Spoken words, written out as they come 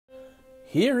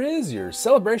Here is your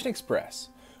Celebration Express.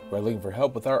 We're looking for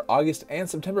help with our August and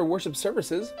September worship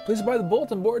services. Please buy the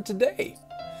bulletin board today.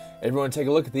 Everyone take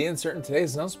a look at the insert in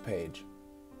today's announcement page.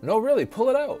 No, really, pull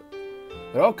it out.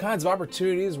 There are all kinds of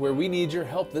opportunities where we need your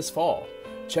help this fall.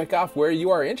 Check off where you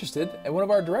are interested and one of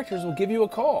our directors will give you a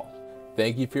call.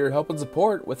 Thank you for your help and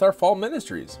support with our fall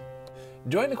ministries.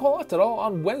 Join Nicole Oftedal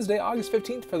on Wednesday, August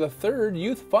 15th for the third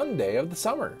Youth Fun Day of the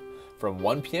summer from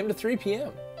 1 p.m. to 3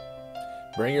 p.m.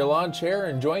 Bring your lawn chair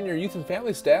and join your youth and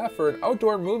family staff for an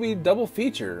outdoor movie double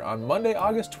feature on Monday,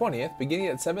 August 20th beginning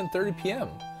at 7:30 p.m.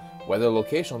 Weather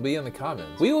location will be in the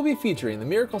Commons. We will be featuring The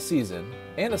Miracle Season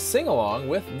and a sing-along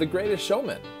with The Greatest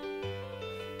Showman.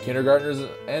 Kindergartners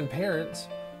and parents,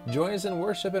 join us in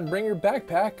worship and bring your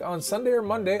backpack on Sunday or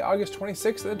Monday, August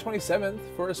 26th and 27th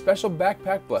for a special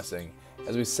backpack blessing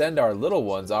as we send our little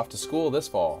ones off to school this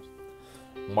fall.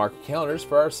 Mark your calendars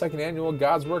for our second annual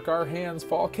God's Work Our Hands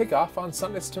Fall Kickoff on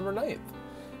Sunday, September 9th.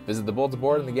 Visit the bulletin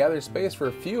board in the gathering space for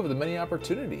a few of the many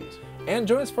opportunities. And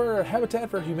join us for our Habitat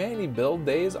for Humanity Build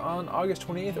Days on August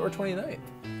 28th or 29th.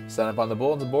 Sign up on the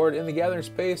bulletin board in the gathering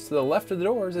space to the left of the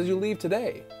doors as you leave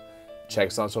today. Check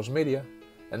us on social media.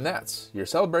 And that's your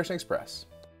Celebration Express.